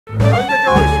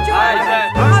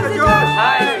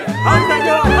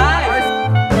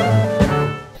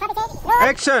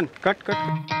Action. Cut.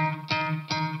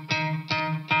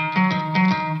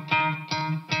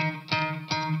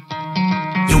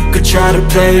 You could try to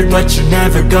play, but you're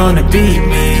never gonna beat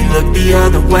me. Look the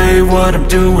other way, what I'm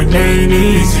doing ain't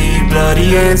easy. Bloody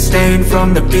hands stained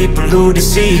from the people who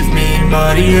deceive me.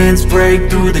 Muddy hands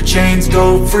break through the chains,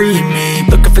 go free me.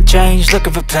 Looking for change,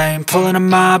 looking for pain. Pulling a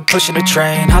mob, pushing a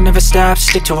train. I'll never stop,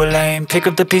 stick to a lane. Pick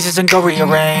up the pieces and go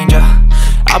rearrange.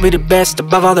 I'll be the best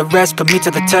above all the rest, put me to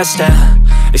the test and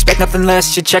expect nothing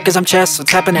less, your check as I'm chess.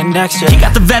 What's happening next, yeah. He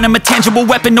got the venom, a tangible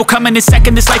weapon, no coming in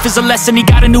second. This life is a lesson, he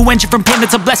got a new engine. From pain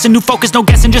that's a blessing, new focus, no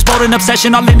guessing. Just bold and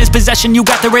obsession, all in his possession. You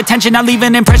got their attention, I'll leave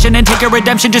an impression and take your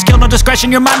redemption. Just kill, no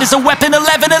discretion, your mind is a weapon.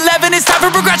 11-11, it's time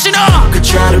for progression, You could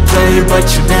try to play, but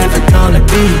you're never gonna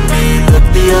beat me. Look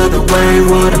the other way,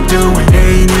 what I'm doing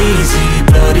ain't easy.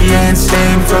 Bloody hands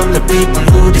stained from the people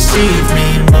who deceive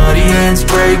me. Muddy hands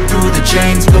break through the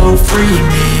chains, go free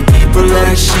me. People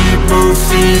like sheep move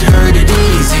feet, hurt it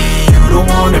easy. You don't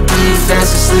wanna be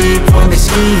fast asleep when they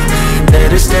scheming.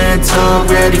 Better stand tall,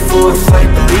 ready for a fight,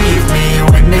 believe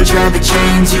me. When they try the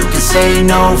chains, you can say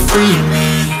no, free me.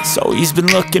 So he's been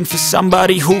looking for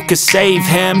somebody who could save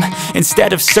him,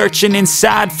 instead of searching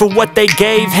inside for what they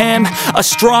gave him. A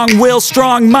strong will,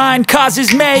 strong mind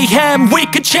causes mayhem. We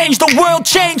could change the world,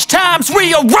 change times,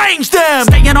 rearrange them.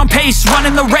 Staying on pace,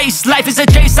 running the race. Life is a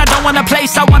chase, I don't want a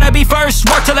place, I wanna be first.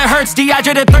 Work till it hurts,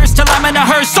 dehydrated thirst till I'm in a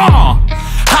hearse.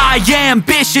 High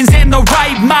ambitions in the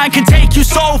right mind can take you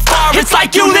so far. It's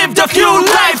like you lived a few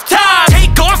lifetimes.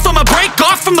 Take off from a break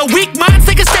off from the weak minds.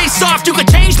 They can stay soft, you can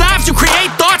change lives, you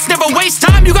create thoughts, never waste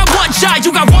time. You got one shot,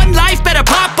 you got one life, better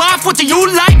pop off. What do you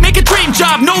like? Make a dream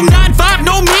job. No 9-5,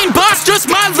 no mean boss, just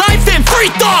my life and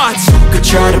free thoughts. You could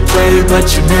try to play, but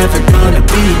you're never gonna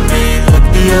beat me. Look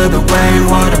the other way,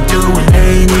 what I'm doing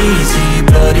ain't easy.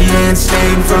 Bloody hands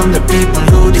stained from the people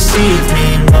who deceive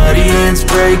me. Muddy hands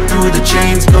break through the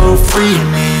chains, go free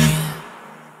me.